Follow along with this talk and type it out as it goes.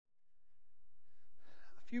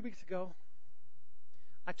few weeks ago,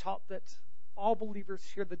 I taught that all believers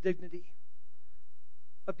share the dignity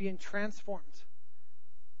of being transformed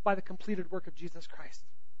by the completed work of Jesus Christ.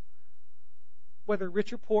 Whether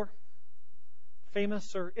rich or poor,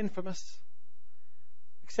 famous or infamous,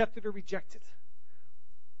 accepted or rejected,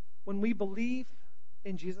 when we believe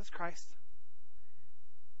in Jesus Christ,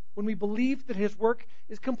 when we believe that His work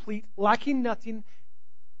is complete, lacking nothing,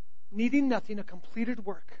 needing nothing, a completed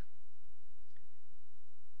work,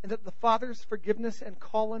 and that the Father's forgiveness and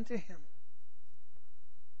call unto Him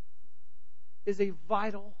is a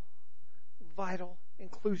vital, vital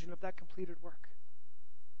inclusion of that completed work.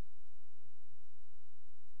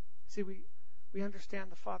 See, we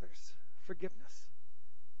understand the Father's forgiveness.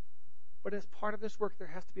 But as part of this work, there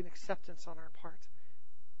has to be an acceptance on our part.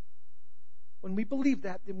 When we believe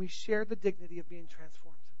that, then we share the dignity of being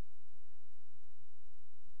transformed.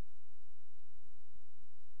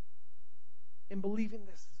 In believing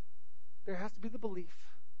this, there has to be the belief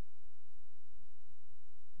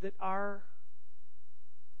that our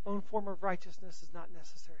own form of righteousness is not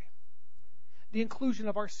necessary. The inclusion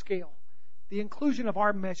of our scale, the inclusion of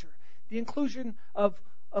our measure, the inclusion of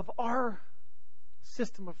our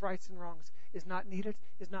system of rights and wrongs is not needed,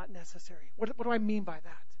 is not necessary. What do I mean by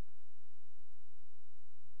that?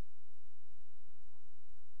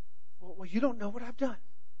 Well, you don't know what I've done.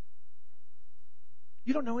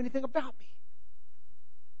 You don't know anything about me.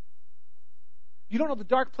 You don't know the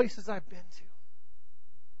dark places I've been to.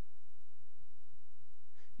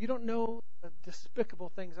 You don't know the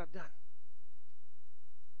despicable things I've done.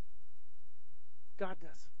 God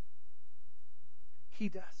does. He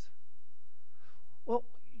does. Well,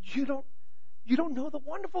 you don't know the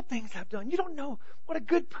wonderful things I've done. You don't know what a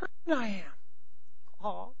good person I am.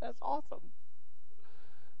 Oh, that's awesome.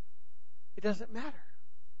 It doesn't matter.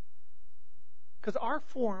 Because our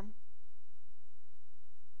form,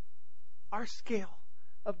 our scale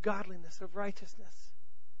of godliness, of righteousness,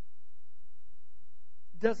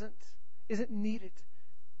 isn't needed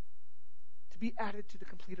to be added to the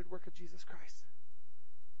completed work of Jesus Christ.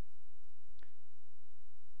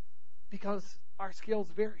 Because our scales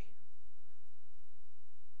vary.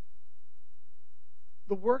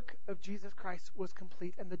 The work of Jesus Christ was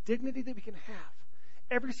complete, and the dignity that we can have,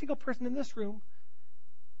 every single person in this room,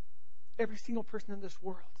 every single person in this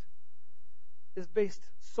world, is based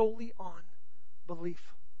solely on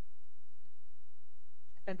belief.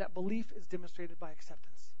 And that belief is demonstrated by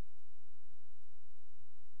acceptance.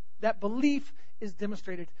 That belief is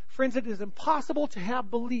demonstrated. Friends, it is impossible to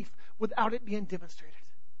have belief without it being demonstrated.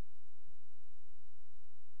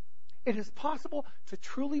 It is possible to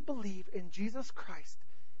truly believe in Jesus Christ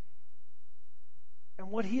and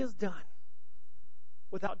what He has done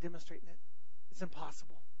without demonstrating it. It's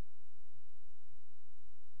impossible.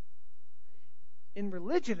 In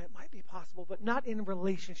religion, it might be possible, but not in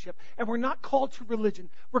relationship. And we're not called to religion.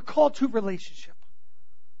 We're called to relationship.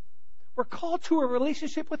 We're called to a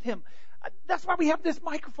relationship with Him. That's why we have this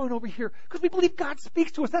microphone over here, because we believe God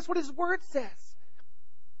speaks to us. That's what His Word says.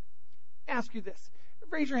 Ask you this.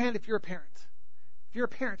 Raise your hand if you're a parent. If you're a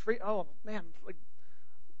parent, oh man, like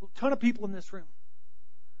a ton of people in this room.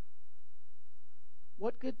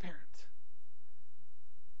 What good parent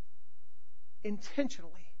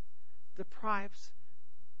intentionally deprives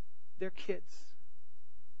their kids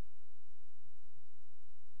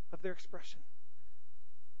of their expression?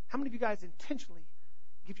 How many of you guys intentionally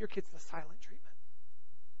give your kids the silent treatment?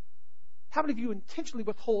 How many of you intentionally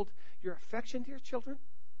withhold your affection to your children?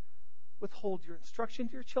 Withhold your instruction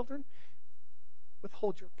to your children?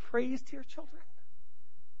 Withhold your praise to your children?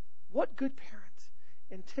 What good parent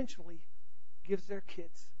intentionally gives their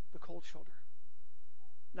kids the cold shoulder?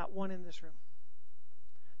 Not one in this room.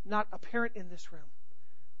 Not a parent in this room.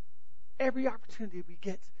 Every opportunity we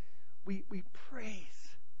get, we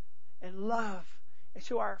praise and love and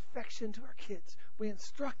show our affection to our kids. We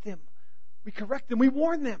instruct them. We correct them. We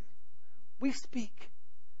warn them. We speak.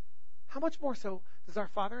 How much more so does our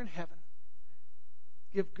Father in heaven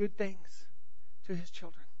give good things to His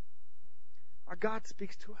children? Our God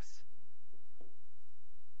speaks to us.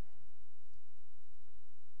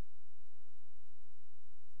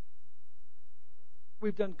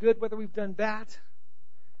 We've done good, whether we've done bad.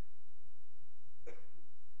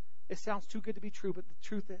 It sounds too good to be true, but the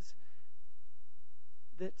truth is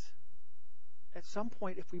that at some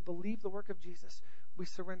point, if we believe the work of Jesus, we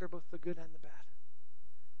surrender both the good and the bad.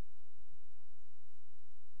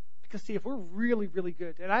 Because see, if we're really, really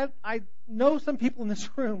good, and I know some people in this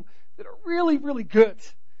room that are really, really good.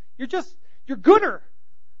 You're gooder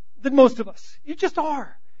than most of us. You just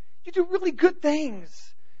are. You do really good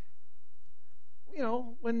things. You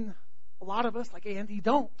know, when A lot of us, like Andy,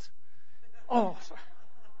 don't. Oh, sorry.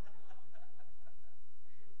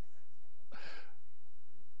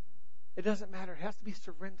 It doesn't matter. It has to be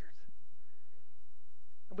surrendered.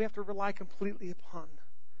 And we have to rely completely upon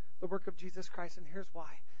the work of Jesus Christ. And here's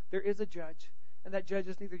why. There is a judge, and that judge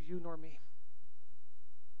is neither you nor me.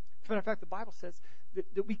 As a matter of fact, the Bible says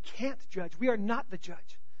that we can't judge. We are not the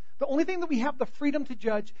judge. The only thing that we have the freedom to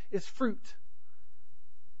judge is fruit,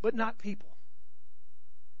 but not people.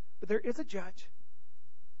 But there is a judge,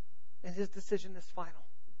 and his decision is final.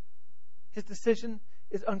 His decision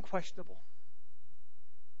is unquestionable.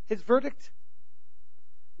 His verdict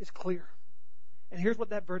is clear. And here's what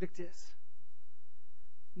that verdict is.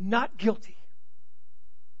 Not guilty.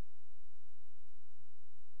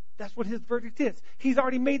 That's what his verdict is. He's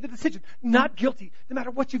already made the decision. Not guilty. No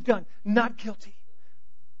matter what you've done, not guilty.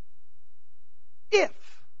 If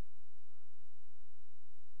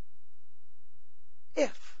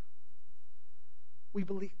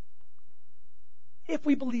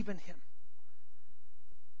we believe in him,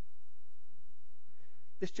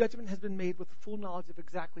 this judgment has been made with full knowledge of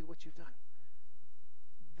exactly what you've done.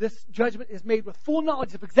 This judgment is made with full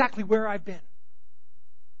knowledge of exactly where I've been.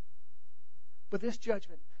 But this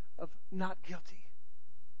judgment of not guilty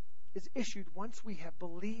is issued once we have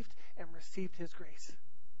believed and received his grace.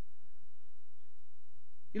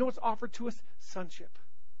 You know what's offered to us? Sonship.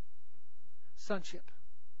 Sonship.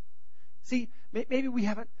 See, maybe we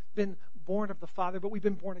haven't been born of the Father, but we've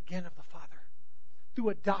been born again of the Father. Through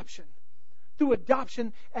adoption. Through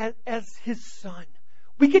adoption as his son.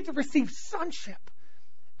 We get to receive sonship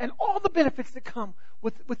and all the benefits that come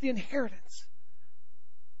with the inheritance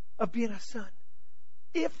of being a son.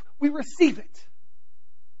 If we receive it,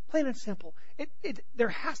 plain and simple, there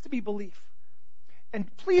has to be belief. And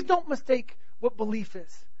please don't mistake what belief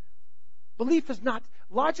is. Belief is not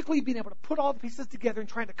logically being able to put all the pieces together and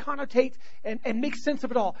trying to connotate and make sense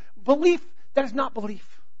of it all. Belief, that is not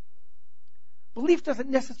belief. Belief doesn't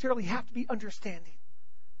necessarily have to be understanding.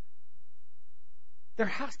 There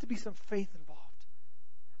has to be some faith involved.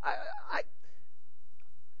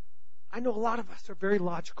 I know a lot of us are very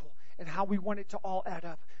logical in how we want it to all add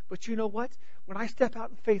up. But you know what? When I step out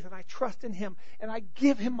in faith and I trust in him and I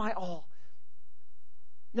give him my all,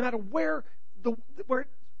 no matter where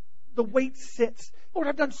the weight sits, Lord,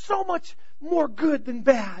 I've done so much more good than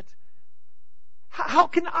bad. How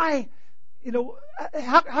can I,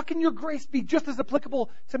 how can your grace be just as applicable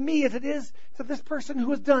to me as it is to this person who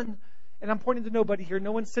has done, and I'm pointing to nobody here,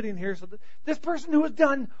 no one's sitting here, so this person who has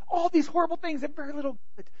done all these horrible things and very little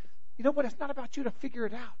good. You know what? It's not about you to figure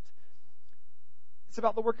it out. It's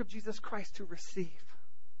about the work of Jesus Christ to receive.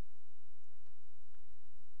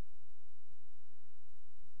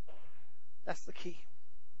 That's the key.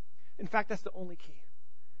 In fact, that's the only key.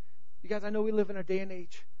 You guys, I know we live in a day and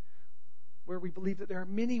age where we believe that there are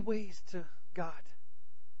many ways to God.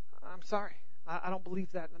 I'm sorry. I don't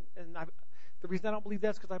believe that. And the reason I don't believe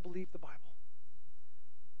that is because I believe the Bible.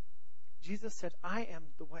 Jesus said, I am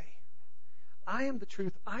the way. I am the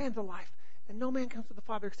truth. I am the life. And no man comes to the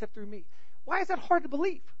Father except through me. Why is that hard to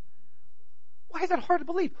believe? Why is that hard to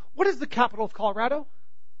believe? What is the capital of Colorado?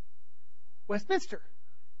 Westminster.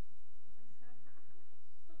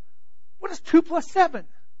 What is 2 plus 7?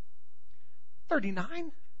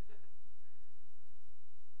 39.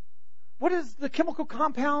 What is the chemical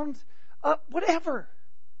compound? Whatever.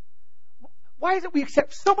 Why is it we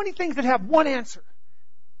accept so many things that have one answer?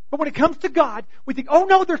 But when it comes to God, we think, oh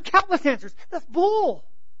no, there's countless answers. That's bull.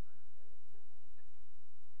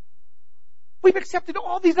 We've accepted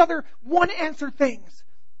all these other one answer things.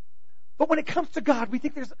 But when it comes to God, we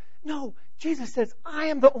think no, Jesus says, I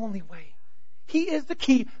am the only way. He is the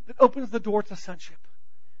key that opens the door to sonship.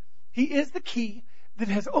 He is the key that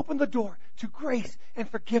has opened the door to grace and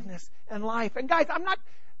forgiveness and life. And guys, I'm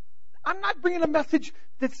not bringing a message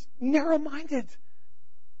that's narrow-minded.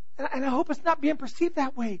 And I hope it's not being perceived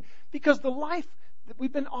that way. Because the life that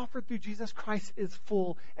we've been offered through Jesus Christ is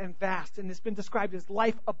full and vast. And it's been described as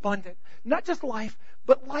life abundant. Not just life,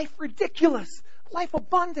 but life ridiculous. Life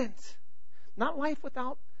abundant. Not life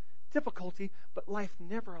without difficulty, but life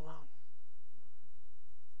never alone.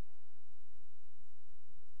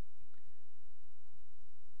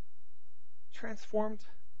 Transformed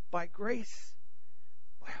by grace,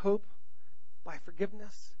 by hope, by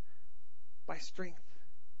forgiveness, by strength.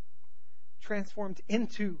 Transformed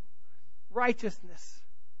into righteousness,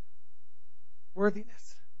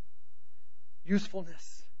 worthiness,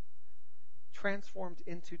 usefulness. Transformed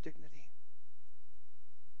into dignity.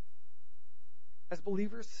 As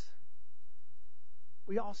believers,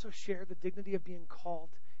 we also share the dignity of being called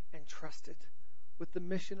and trusted with the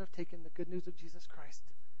mission of taking the good news of Jesus Christ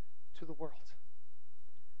to the world.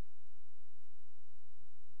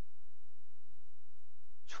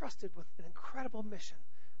 Trusted with an incredible mission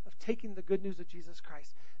of taking the good news of Jesus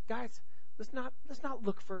Christ. Guys, let's not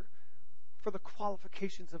look for the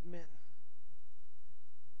qualifications of men.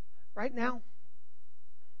 Right now,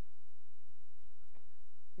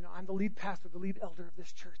 I'm the lead pastor, the lead elder of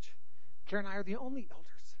this church. Karen and I are the only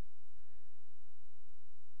elders.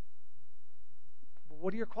 Well,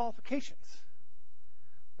 what are your qualifications?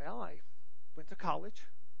 Well, I went to college.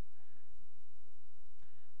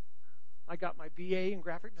 I got my BA in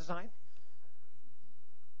graphic design.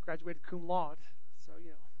 Graduated cum laude, so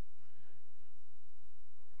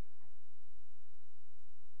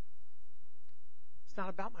It's not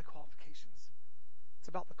about my qualifications. It's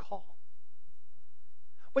about the call.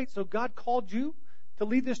 Wait, so God called you to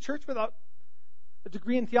lead this church without a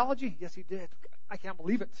degree in theology? Yes, He did. I can't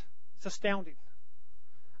believe it. It's astounding.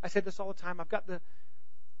 I say this all the time.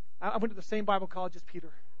 I went to the same Bible college as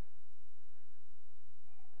Peter.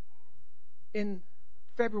 In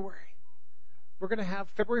February,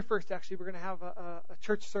 February 1st, actually, we're going to have a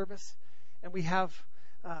church service, and we have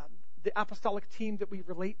the apostolic team that we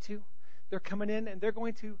relate to. They're coming in, and they're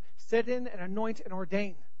going to set in and anoint and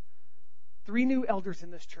ordain 3 new elders in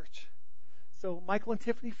this church. So Michael and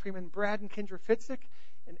Tiffany Freeman, Brad and Kendra Fitzik,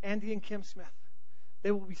 and Andy and Kim Smith.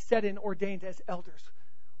 They will be set in, ordained as elders.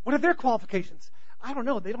 What are their qualifications? I don't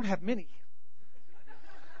know. They don't have many.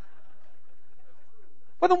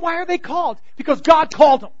 Well, then why are they called? Because God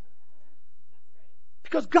called them.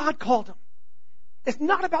 Because God called them. It's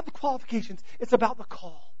not about the qualifications. It's about the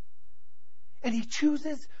call. And He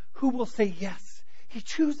chooses who will say yes. He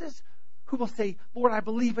chooses who will say, Lord, I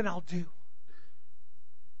believe and I'll do.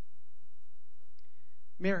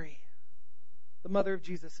 Mary, the mother of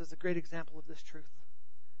Jesus, is a great example of this truth.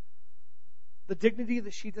 The dignity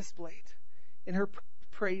that she displayed in her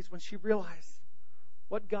praise when she realized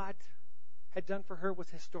what God had done for her was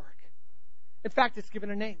historic. In fact, it's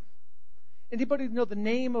given a name. Anybody know the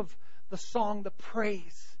name of the song, the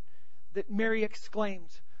praise that Mary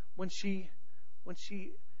exclaimed when she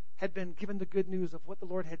had been given the good news of what the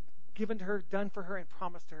Lord had given to her, done for her, and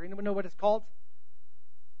promised her? Anyone know what it's called?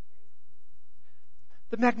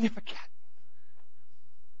 The Magnificat.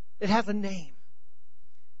 It has a name.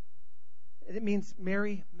 And it means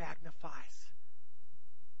Mary magnifies.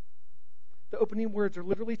 The opening words are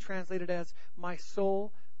literally translated as, my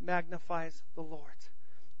soul magnifies the Lord.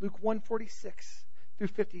 Luke 1:46 through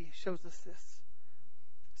 50 shows us this.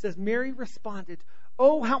 It says, Mary responded,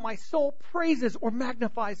 oh, how my soul praises or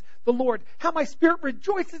magnifies the Lord. How my spirit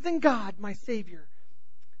rejoices in God, my Savior.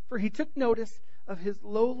 For He took notice of His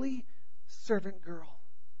lowly servant girl.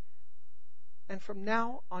 And from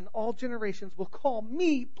now on, all generations will call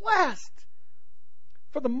me blessed.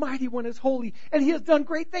 For the Mighty One is holy, and He has done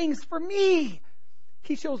great things for me.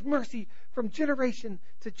 He shows mercy from generation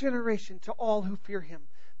to generation to all who fear Him.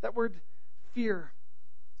 That word fear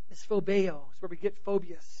is phobeo. It's where we get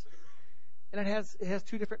phobias. And it has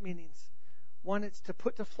 2 different meanings. One, it's to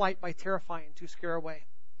put to flight by terrifying, to scare away.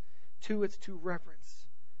 2, it's to reverence,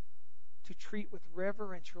 to treat with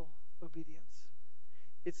reverential obedience.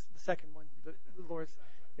 It's the second one, the Lord's,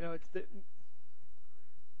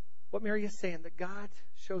 what Mary is saying, that God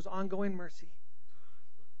shows ongoing mercy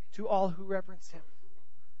to all who reverence Him,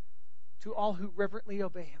 to all who reverently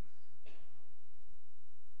obey Him.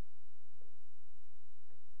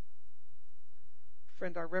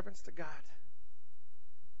 Friend, our reverence to God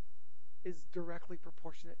is directly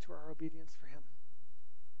proportionate to our obedience for Him.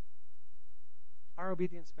 Our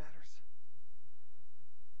obedience matters.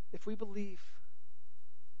 If we believe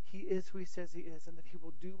He is who He says He is and that He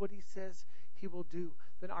will do what He says He will do,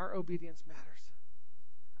 then our obedience matters.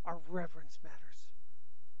 Our reverence matters.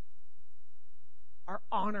 Our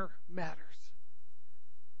honor matters.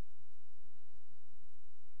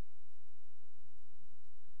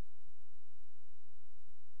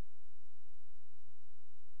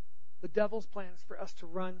 The devil's plan is for us to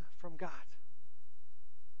run from God.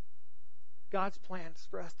 God's plan is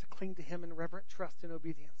for us to cling to Him in reverent trust and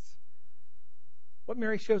obedience. What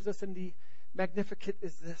Mary shows us in the Magnificat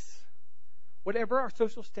is this. Whatever our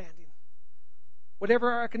social standing,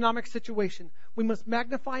 whatever our economic situation, we must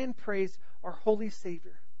magnify and praise our holy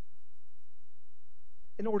Savior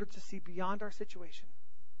in order to see beyond our situation,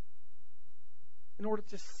 in order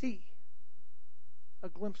to see a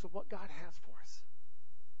glimpse of what God has for us.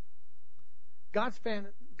 God's plan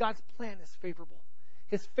is favorable.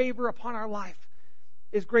 His favor upon our life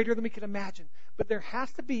is greater than we can imagine. But there has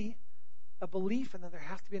to be a belief, and then there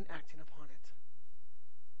has to be an acting upon it.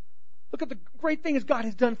 Look at the great things God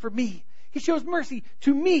has done for me. He shows mercy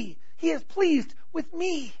to me. He is pleased with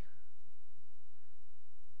me.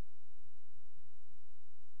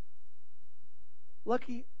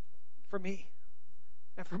 lucky for me,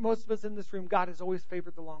 and for most of us in this room, God has always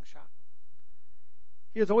favored the long shot.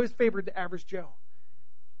 He has always favored the average Joe.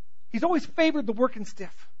 He's always favored the working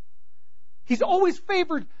stiff. He's always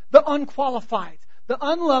favored the unqualified, the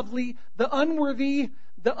unlovely, the unworthy,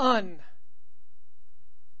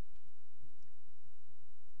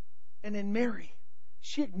 And in Mary,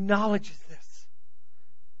 she acknowledges this.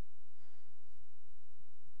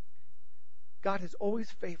 God has always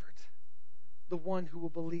favored the one who will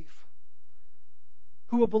believe.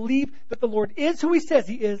 Who will believe that the Lord is who He says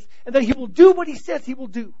He is, and that He will do what He says He will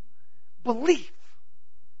do. Belief.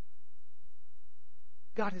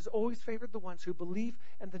 God has always favored the ones who believe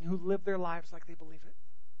and then who live their lives like they believe it.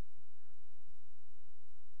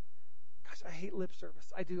 Gosh, I hate lip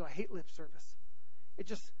service. I do. I hate lip service. It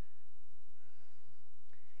just,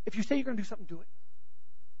 if you say you're going to do something, do it.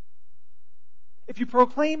 If you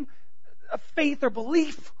proclaim a faith or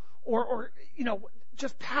belief or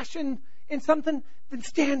just passion in something, then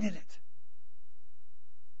stand in it.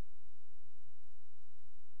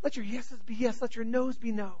 Let your yeses be yes. Let your no's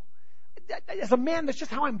be no. As a man, that's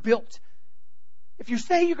just how I'm built. If you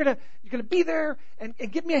say you're gonna be there and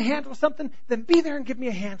give me a hand with something, then be there and give me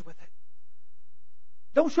a hand with it.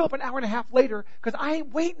 Don't show up an hour and a half later, because I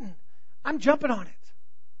ain't waiting. I'm jumping on it.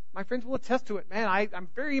 My friends will attest to it. Man, I'm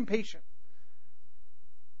very impatient.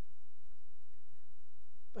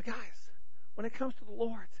 But guys, when it comes to the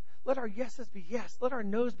Lord, let our yeses be yes. Let our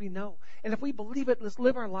no's be no. And if we believe it, let's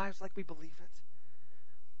live our lives like we believe it.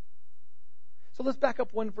 So let's back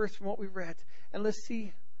up one verse from what we read, and let's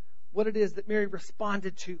see what it is that Mary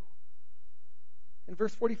responded to. In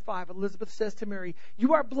verse 45, Elizabeth says to Mary,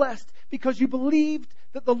 "You are blessed because you believed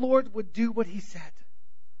that the Lord would do what He said."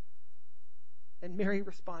 And Mary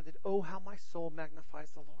responded, "Oh, how my soul magnifies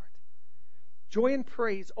the Lord." Joy and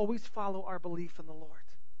praise always follow our belief in the Lord.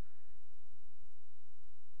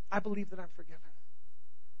 I believe that I'm forgiven.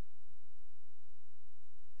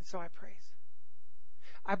 And so I praise.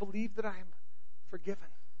 I believe that I am forgiven.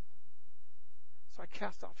 So I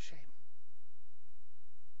cast off shame.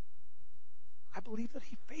 I believe that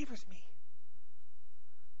He favors me.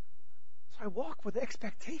 So I walk with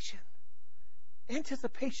expectation,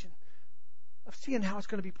 anticipation of seeing how it's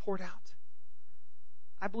going to be poured out.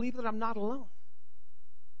 I believe that I'm not alone.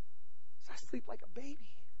 So I sleep like a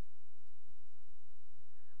baby.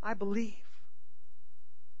 I believe.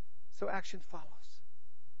 So action follows.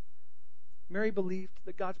 Mary believed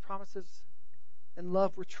that God's promises and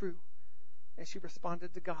love were true, and she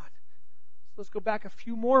responded to God. So let's go back a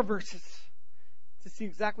few more verses to see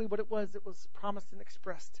exactly what it was that was promised and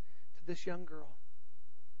expressed to this young girl.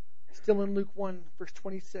 Still in Luke 1, verse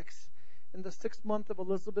 26. In the 6th month of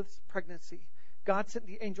Elizabeth's pregnancy, God sent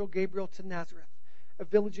the angel Gabriel to Nazareth, a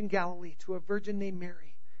village in Galilee, to a virgin named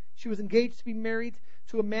Mary. She was engaged to be married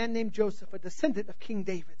to a man named Joseph, a descendant of King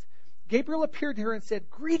David. Gabriel appeared to her and said,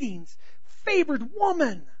 "Greetings, favored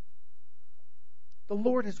woman. The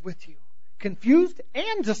Lord is with you." Confused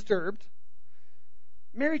and disturbed,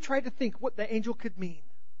 Mary tried to think what the angel could mean.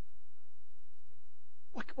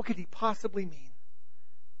 What could he possibly mean?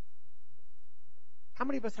 How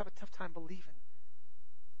many of us have a tough time believing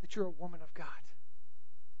that you're a woman of God?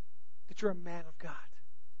 That you're a man of God?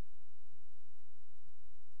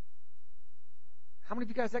 How many of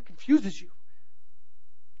you guys that confuses you?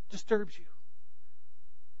 Disturbs you?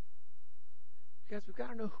 Guys, we've got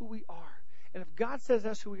to know who we are. And if God says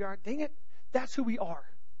that's who we are, dang it, that's who we are.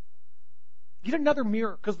 Get another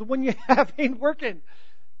mirror, because the one you have ain't working.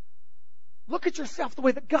 Look at yourself the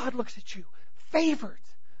way that God looks at you. Favored,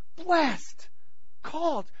 blessed,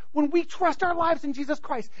 called. When we trust our lives in Jesus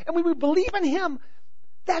Christ and when we believe in Him,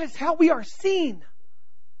 that is how we are seen.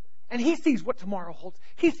 And He sees what tomorrow holds.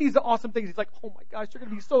 He sees the awesome things. He's like, "Oh my gosh, you're going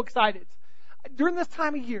to be so excited." During this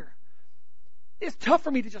time of year, it's tough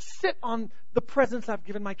for me to just sit on the presents I've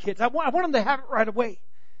given my kids. I want them to have it right away.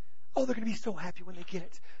 Oh, they're going to be so happy when they get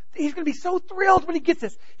it. He's going to be so thrilled when he gets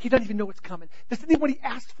this. He doesn't even know what's coming. This isn't even what he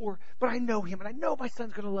asked for, but I know him, and I know my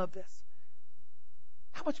son's going to love this.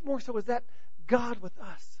 How much more so is that God with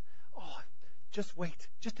us? Oh, just wait.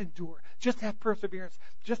 Just endure. Just have perseverance.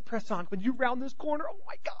 Just press on. When you round this corner, oh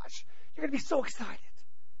my gosh, you're going to be so excited.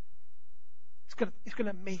 It's going to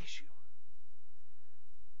amaze you.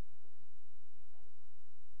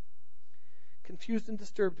 Confused and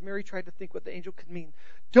disturbed, Mary tried to think what the angel could mean.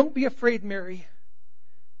 "Don't be afraid, Mary,"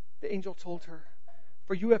 the angel told her,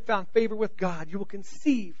 "for you have found favor with God. You will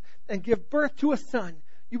conceive and give birth to a son.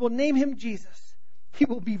 You will name him Jesus. He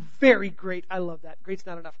will be very great." I love that. Great's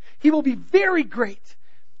not enough. "He will be very great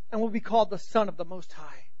and will be called the Son of the Most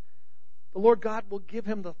High. The Lord God will give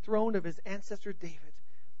him the throne of his ancestor David,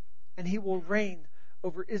 and he will reign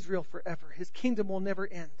over Israel forever. His kingdom will never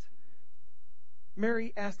end.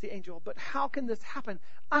 Mary asked the angel, "But how can this happen?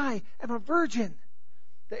 I am a virgin."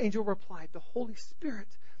 The angel replied, "The Holy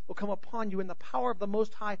Spirit will come upon you, and the power of the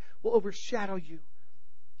Most High will overshadow you.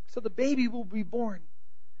 So the baby will be born.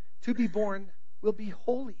 To be born will be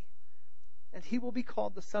holy, and he will be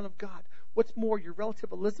called the Son of God. What's more, your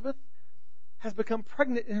relative Elizabeth has become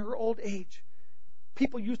pregnant in her old age.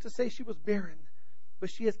 People used to say she was barren, but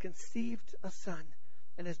she has conceived a son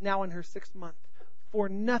and is now in her 6th month. For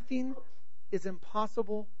nothing is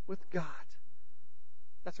impossible with God."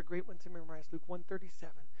 That's a great one to memorize, Luke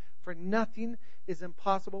 1:37. For nothing is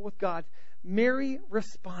impossible with God. Mary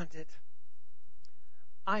responded,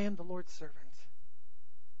 "I am the Lord's servant.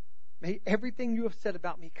 May everything you have said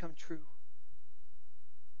about me come true."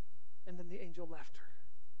 And then the angel left her.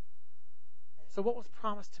 So what was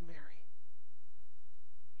promised to Mary?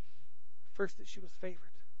 First, that she was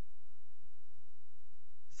favored.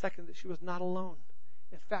 Second, that she was not alone.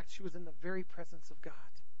 In fact, she was in the very presence of God.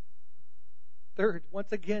 Third,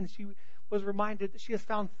 once again, she was reminded that she has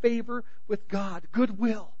found favor with God,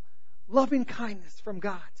 goodwill, loving kindness from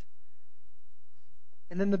God.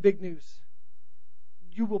 And then the big news: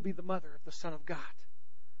 you will be the mother of the Son of God,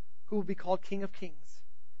 who will be called King of Kings.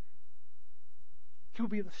 He will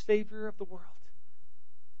be the Savior of the world.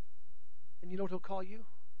 And you know what he'll call you?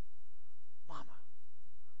 Mama.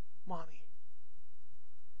 Mommy.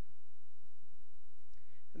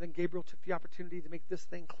 And then Gabriel took the opportunity to make this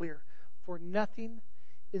thing clear. For nothing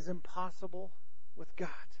is impossible with God.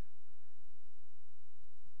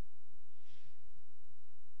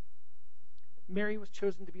 Mary was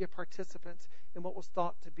chosen to be a participant in what was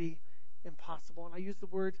thought to be impossible. And I use the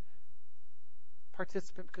word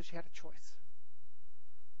participant because she had a choice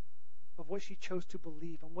of what she chose to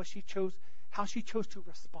believe and how she chose to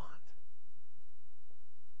respond.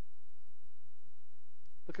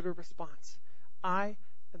 Look at her response. "I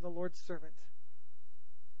am the Lord's servant.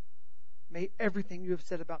 May everything you have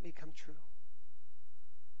said about me come true."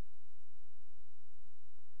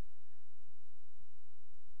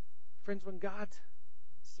 Friends, when God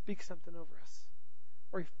speaks something over us,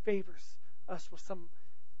 or He favors us with some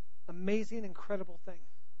amazing, incredible thing,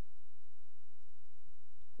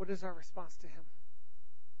 what is our response to Him?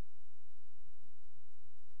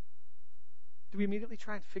 Do we immediately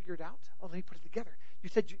try and figure it out? Oh, let me put it together. You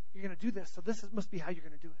said you're going to do this, so must be how you're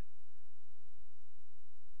going to do it.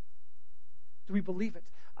 Do we believe it?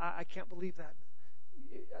 I can't believe that.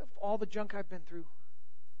 All the junk I've been through,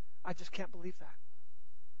 I just can't believe that.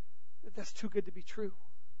 That's too good to be true.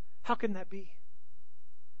 How can that be?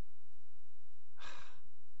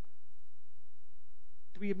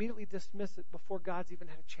 Do we immediately dismiss it before God's even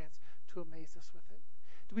had a chance to amaze us with it?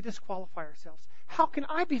 Do we disqualify ourselves? How can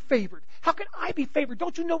I be favored? How can I be favored?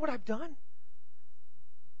 Don't you know what I've done?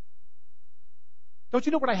 Don't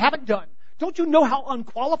you know what I haven't done? Don't you know how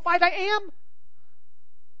unqualified I am?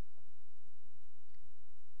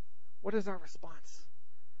 What is our response?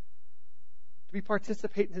 Do we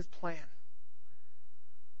participate in His plan?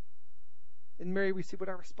 In Mary, we see what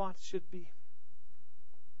our response should be.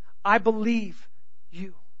 I believe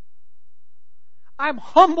you. I'm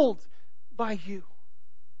humbled by you.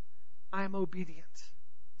 I am obedient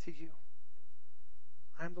to you.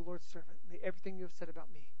 I am the Lord's servant. May everything you have said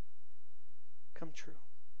about me come true.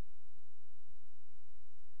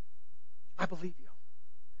 I believe you.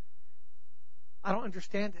 I don't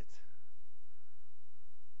understand it,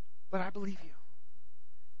 but I believe you.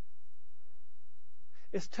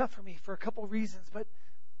 It's tough for me for a couple reasons,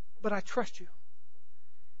 but I trust you.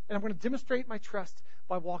 And I'm going to demonstrate my trust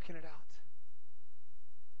by walking it out.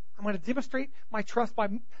 I'm going to demonstrate my trust by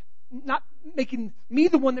not making me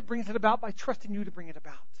the one that brings it about, by trusting you to bring it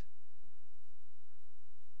about.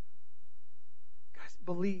 Guys,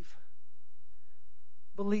 believe.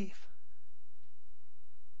 Believe.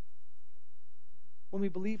 When we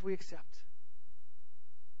believe, we accept.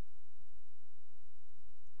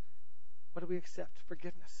 What do we accept?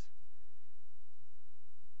 Forgiveness.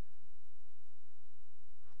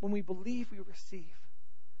 When we believe, we receive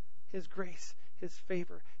His grace, His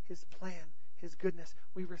favor, His plan, His goodness.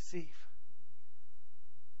 We receive.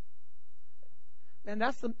 And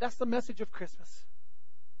that's the message of Christmas.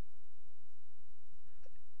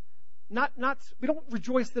 We don't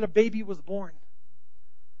rejoice that a baby was born.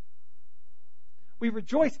 We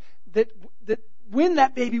rejoice that when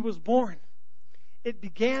that baby was born, it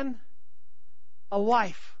began a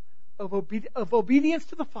life of obedience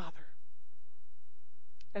to the Father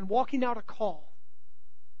and walking out a call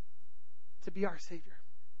to be our Savior,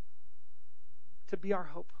 to be our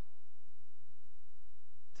hope,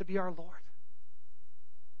 to be our Lord.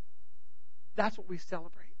 That's what we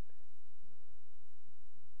celebrate.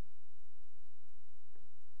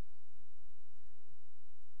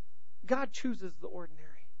 God chooses the ordinary.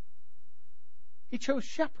 He chose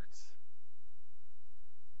shepherds.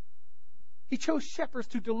 He chose shepherds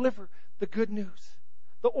to deliver the good news,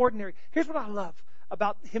 the ordinary. Here's what I love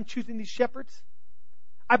about him choosing these shepherds.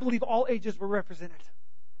 I believe all ages were represented.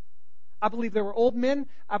 I believe there were old men.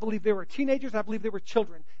 I believe there were teenagers. I believe there were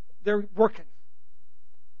children. They're working.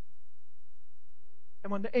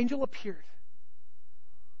 And when the angel appeared,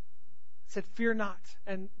 said, "Fear not."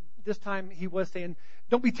 And this time he was saying,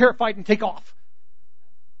 "Don't be terrified and take off."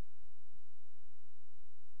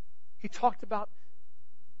 He talked about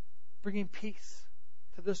bringing peace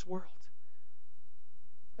to this world.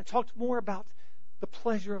 And talked more about the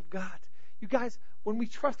pleasure of God. You guys, when we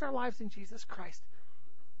trust our lives in Jesus Christ,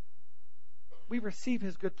 we receive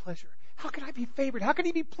His good pleasure. How can I be favored? How can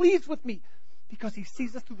He be pleased with me? Because He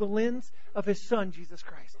sees us through the lens of His Son, Jesus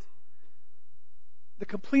Christ. The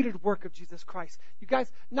completed work of Jesus Christ. You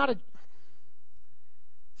guys, some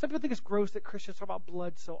people think it's gross that Christians talk about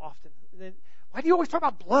blood so often. And then, why do you always talk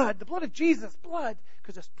about blood? The blood of Jesus, blood.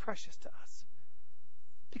 Because it's precious to us.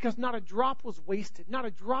 Because not a drop was wasted. Not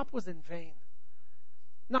a drop was in vain.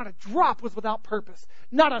 Not a drop was without purpose.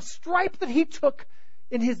 Not a stripe that He took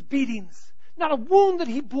in His beatings. Not a wound that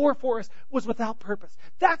He bore for us was without purpose.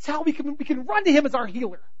 That's how we can run to Him as our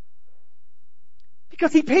healer.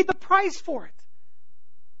 Because He paid the price for it.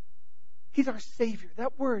 He's our Savior.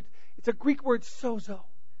 That word, it's a Greek word, sozo.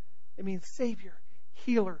 It means Savior,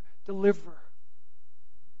 healer, deliverer.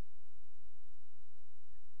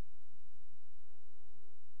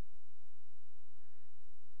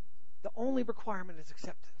 The only requirement is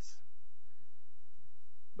acceptance.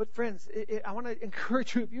 But friends, I want to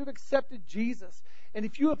encourage you, if you have accepted Jesus, and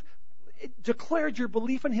if you have declared your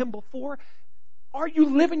belief in Him before, are you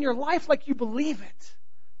living your life like you believe it?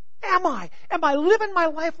 Am I? Am I living my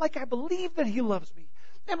life like I believe that He loves me?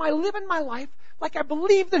 Am I living my life like I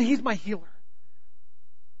believe that He's my healer?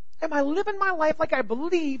 Am I living my life like I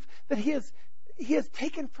believe that He has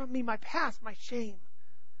taken from me my past, my shame,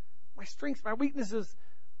 my strengths, my weaknesses?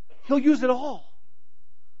 He'll use it all.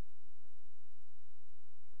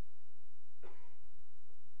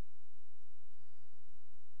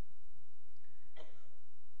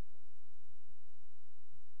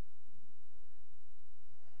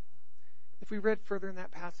 If we read further in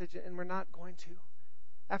that passage, and we're not going to,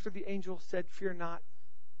 after the angel said, "Fear not,"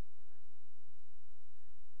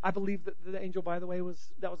 I believe that the angel, by the way,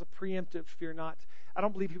 was a preemptive "fear not." I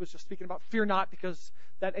don't believe he was just speaking about "fear not" because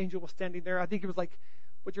that angel was standing there. I think it was like,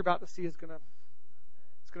 what you're about to see is going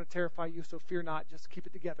to terrify you, so fear not. Just keep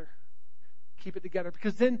it together. Keep it together.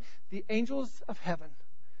 Because then the angels of heaven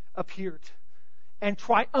appeared and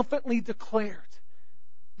triumphantly declared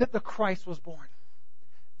that the Christ was born.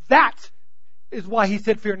 That is why he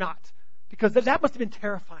said, "Fear not." Because that must have been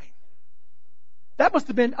terrifying. That must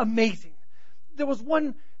have been amazing. There was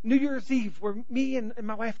one New Year's Eve where me and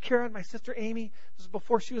my wife Kara and my sister Amy, this was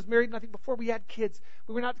before she was married, and I think before we had kids,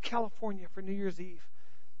 we went out to California for New Year's Eve.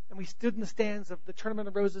 And we stood in the stands of the Tournament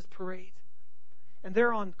of Roses parade. And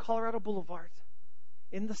there on Colorado Boulevard,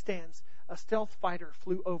 in the stands, a stealth fighter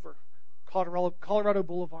flew over Colorado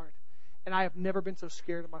Boulevard. And I have never been so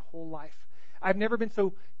scared in my whole life. I've never been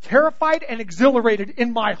so terrified and exhilarated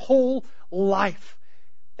in my whole life.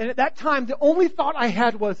 And at that time, the only thought I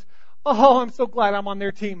had was, "Oh, I'm so glad I'm on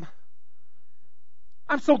their team.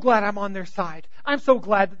 I'm so glad I'm on their side. I'm so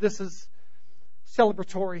glad that this is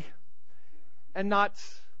celebratory and not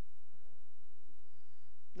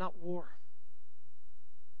war."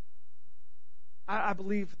 I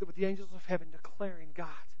believe that with the angels of heaven declaring God,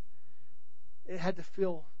 it had to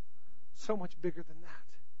feel so much bigger than that.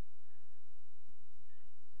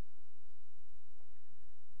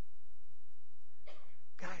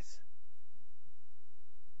 Guys,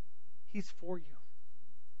 He's for you.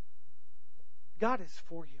 God is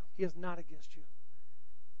for you. He is not against you.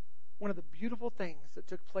 One of the beautiful things that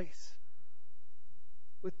took place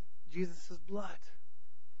with Jesus' blood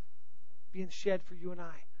being shed for you and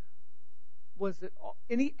I was that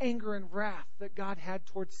any anger and wrath that God had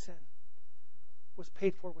towards sin was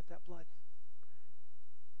paid for with that blood.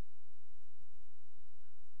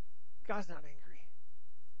 God's not angry.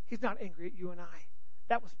 He's not angry at you and I.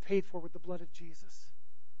 That was paid for with the blood of Jesus.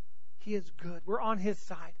 He is good. We're on His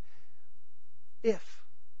side. If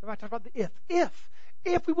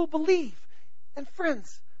we will believe. And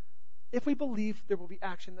friends, if we believe, there will be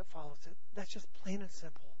action that follows it. That's just plain and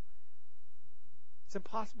simple. It's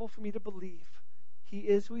impossible for me to believe He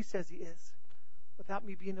is who He says He is without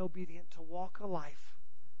me being obedient to walk a life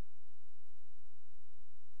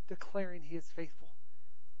declaring He is faithful.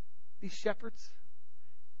 These shepherds,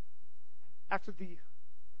 after the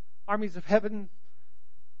armies of heaven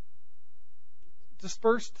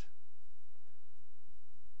dispersed,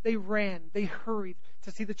 they ran, they hurried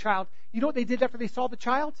to see the child. You know what they did after they saw the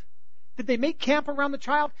child? Did they make camp around the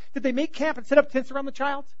child? Did they make camp and set up tents around the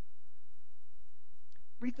child?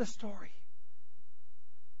 Read the story.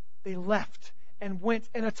 They left and went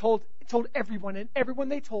and told everyone, and everyone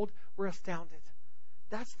they told were astounded.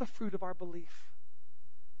 That's the fruit of our belief.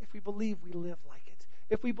 If we believe, we live like it.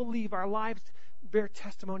 If we believe, our lives bear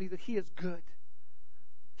testimony that He is good.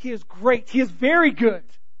 He is great. He is very good.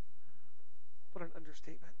 What an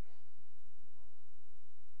understatement.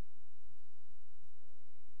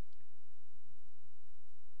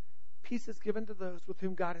 Peace is given to those with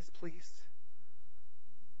whom God is pleased.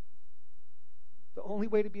 The only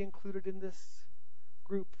way to be included in this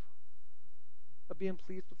group of being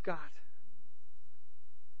pleased with God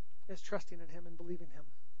is trusting in Him and believing Him.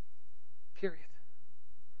 Period.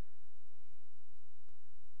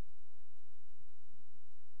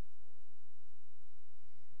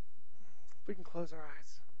 If we can close our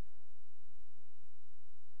eyes.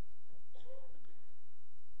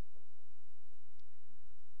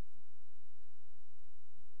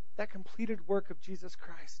 That completed work of Jesus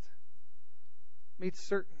Christ made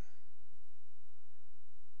certain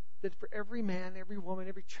that for every man, every woman,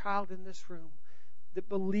 every child in this room that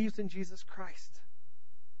believes in Jesus Christ,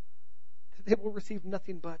 that they will receive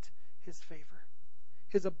nothing but His favor,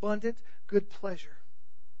 His abundant good pleasure.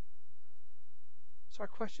 So our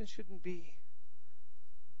question shouldn't be,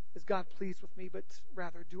 is God pleased with me? But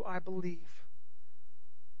rather, do I believe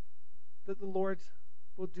that the Lord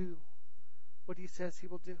will do what He says He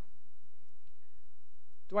will do?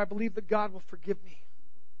 Do I believe that God will forgive me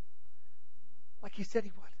like He said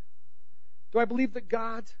He would? Do I believe that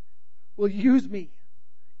God will use me?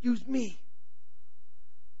 Use me.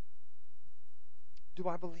 Do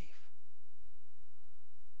I believe?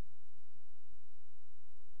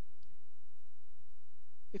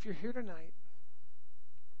 If you're here tonight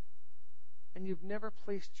and you've never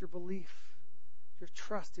placed your belief, your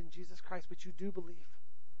trust in Jesus Christ, but you do believe,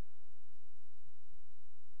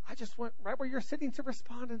 I just want right where you're sitting to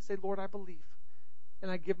respond and say, Lord, I believe,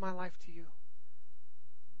 and I give my life to you.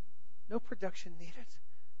 No production needed,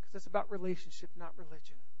 because it's about relationship, not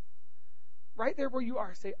religion. Right there where you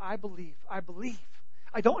are, say, I believe. I believe.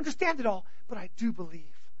 I don't understand it all, but I do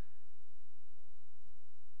believe.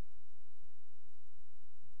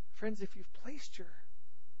 Friends, if you've placed your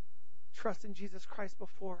trust in Jesus Christ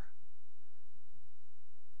before,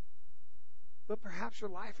 but perhaps your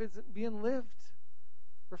life isn't being lived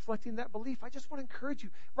reflecting that belief, I just want to encourage you,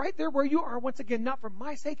 right there where you are, once again, not for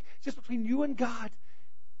my sake, just between you and God,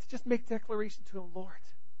 to just make declaration to Him, Lord,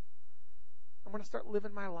 I'm going to start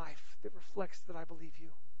living my life that reflects that I believe you,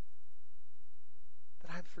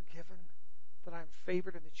 that I'm forgiven, that I'm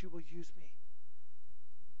favored, and that you will use me,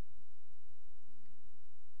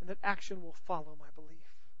 and that action will follow my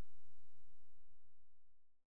belief.